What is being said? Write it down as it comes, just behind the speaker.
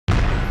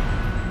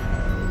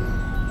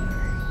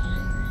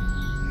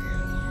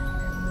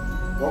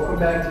Welcome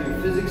back to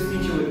your physics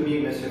teacher with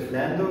me, Mr.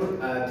 Fernando.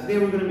 Today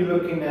we're going to be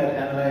looking at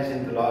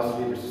analyzing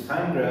velocity versus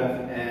time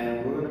graph,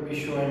 and we're going to be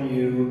showing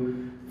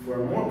you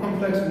for a more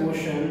complex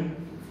motion,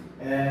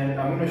 and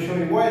I'm going to show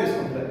you why it is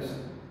complex.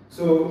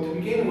 So to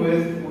begin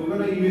with, we're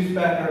going to use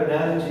back our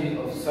analogy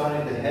of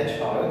Sonic the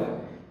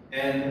Hedgehog,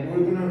 and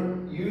we're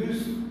going to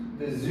use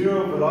the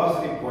zero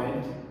velocity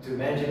point to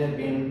imagine it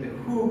being the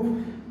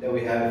hoop that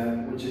we have,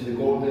 which is the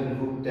golden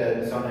hoop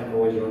that Sonic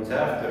always runs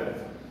after.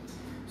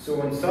 So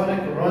when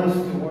Sonic runs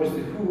towards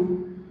the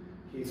hoop,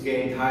 he's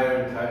getting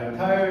tired and tired and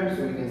tired,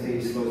 so we can say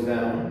he slows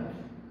down.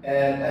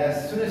 And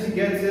as soon as he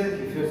gets it,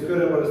 he feels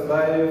good about his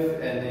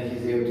life, and then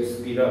he's able to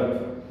speed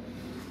up.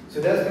 So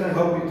that's going to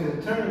help you to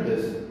determine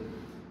this.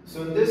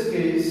 So in this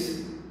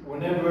case,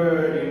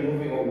 whenever you're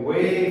moving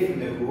away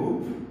from the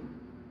hoop,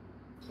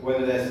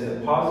 whether that's in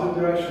the positive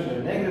direction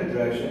or negative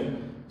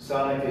direction,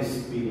 Sonic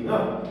is speeding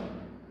up.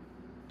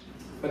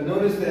 But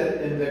notice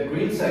that in the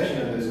green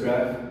section of this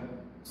graph,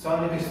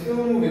 Sonic is still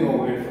moving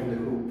away from the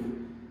hoop.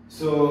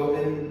 So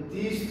in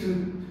these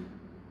two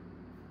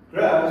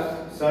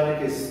graphs,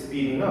 Sonic is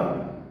speeding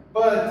up,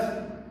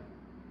 but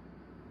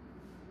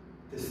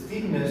the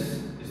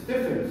steepness is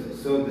different.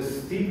 So the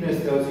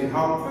steepness tells you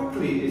how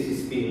quickly is he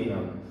speeding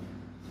up.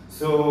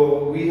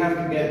 So we have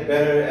to get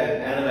better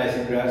at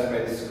analyzing graphs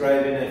by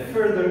describing it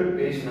further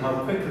based on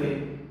how quickly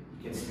you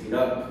can speed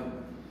up.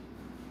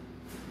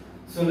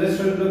 So let's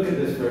try to look at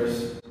this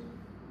first.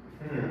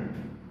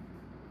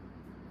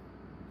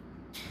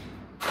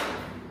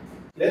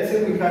 Let's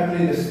say we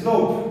calculate the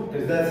slope,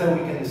 because that's how we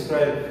can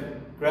describe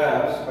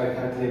graphs, by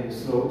calculating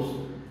slopes.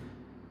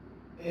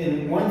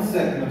 In 1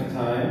 second of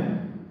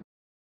time,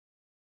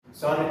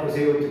 Sonic was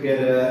able to get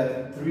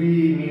a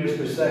 3 meters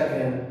per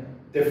second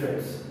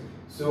difference.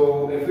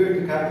 So if we were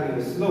to calculate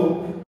the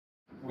slope,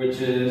 which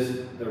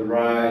is the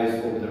rise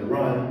over the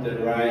run, the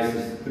rise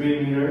is 3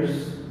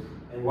 meters.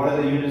 And what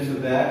are the units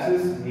of the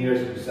axis?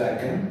 Meters per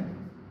second.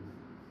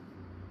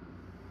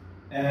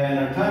 And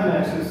our time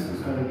axis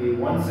is going to be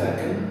 1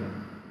 second.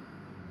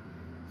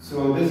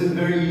 So this is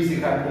very easy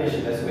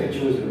calculation, that's why I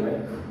chose it,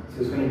 right?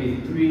 So it's going to be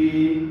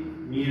 3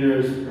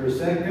 meters per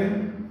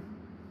second.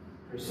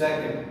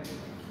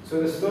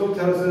 So the slope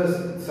tells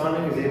us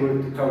Sonic is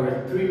able to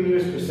cover 3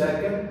 meters per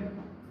second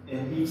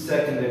in each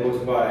second that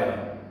goes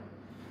by.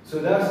 So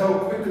that's how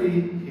quickly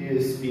he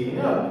is speeding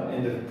up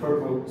in the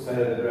purple side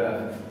of the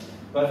graph.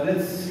 But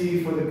let's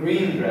see for the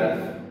green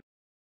graph.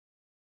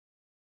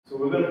 So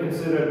we're going to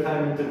consider a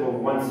time interval of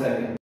 1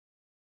 second.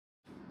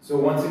 So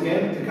once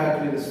again, to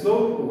calculate the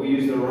slope, we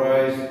use the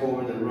rise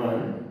over the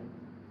run.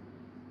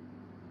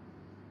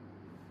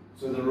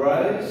 So the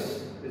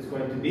rise is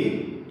going to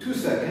be 2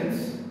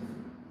 seconds.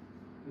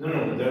 The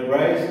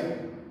rise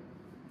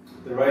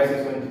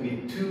is going to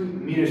be 2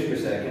 meters per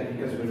second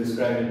because we're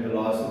describing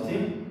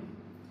velocity.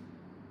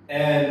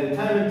 And the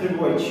time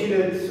interval I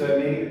cheated, so I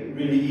made it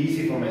really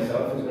easy for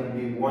myself. It's going to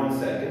be 1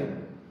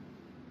 second.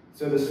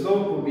 So the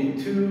slope will be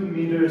 2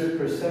 meters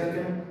per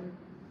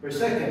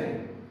second.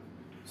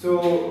 So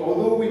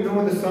although we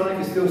know the Sonic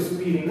is still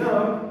speeding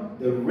up,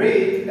 the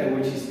rate at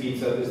which he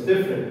speeds up is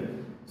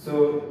different.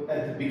 So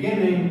at the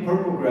beginning,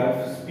 purple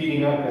graph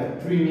speeding up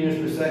at 3 meters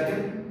per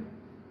second,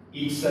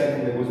 each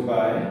second that goes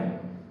by.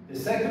 The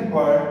second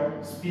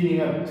part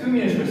speeding up 2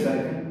 meters per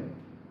second,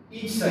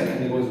 each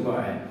second that goes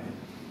by.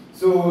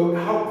 So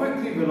how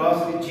quickly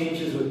velocity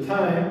changes with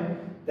time,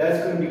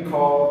 that's going to be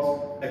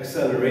called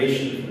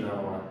acceleration from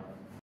now on.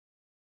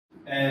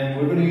 And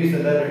we're going to use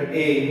the letter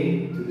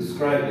A to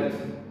describe it.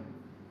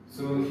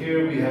 So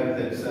here we have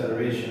the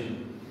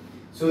acceleration.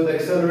 So the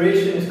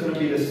acceleration is going to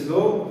be the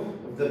slope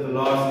of the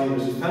velocity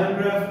versus time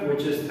graph,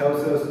 which just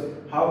tells us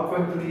how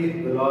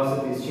quickly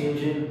velocity is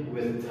changing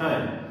with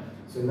time.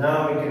 So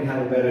now we can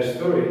have a better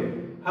story.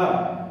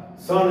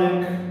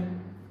 Sonic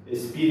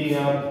is speeding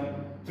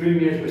up 3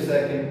 meters per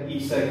second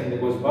each second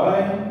that goes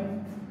by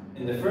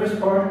in the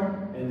first part,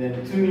 and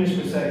then 2 meters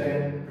per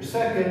second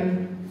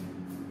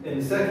in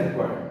the second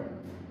part.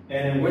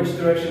 And in which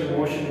direction of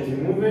motion is he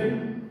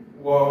moving?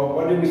 Well,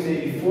 what did we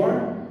say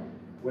before?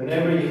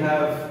 Whenever you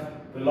have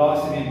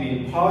velocity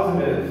being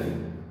positive,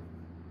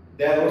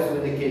 that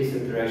also indicates the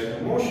direction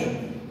of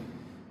motion.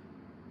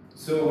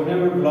 So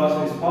whenever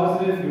velocity is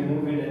positive, you're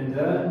moving in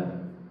the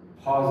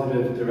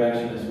positive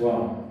direction as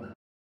well.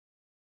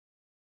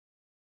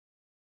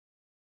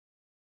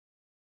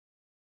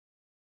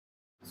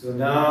 So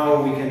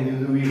now we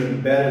can do even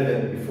better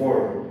than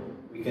before.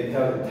 We can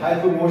tell the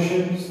type of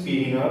motion,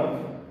 speeding up.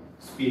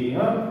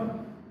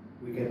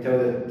 We can tell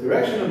the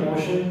direction of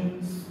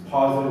motion,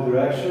 positive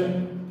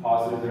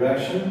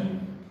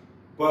direction.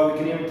 But we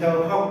can even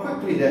tell how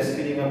quickly that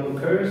speeding up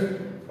occurs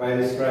by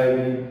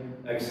describing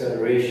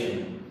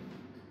acceleration.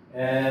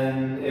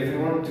 And if we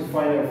want to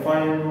find a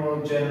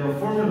final general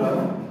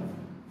formula,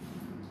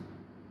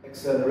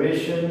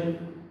 acceleration,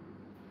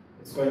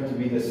 it's going to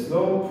be the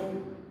slope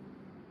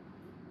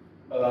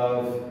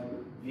of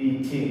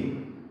vt,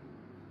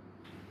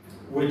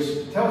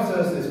 which tells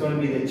us it's going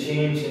to be the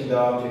change in the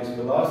object's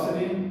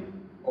velocity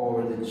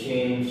over the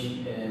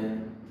change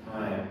in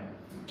time.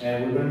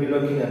 And we're going to be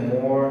looking at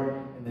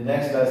more in the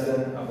next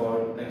lesson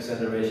about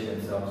acceleration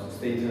itself, so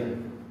stay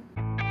tuned.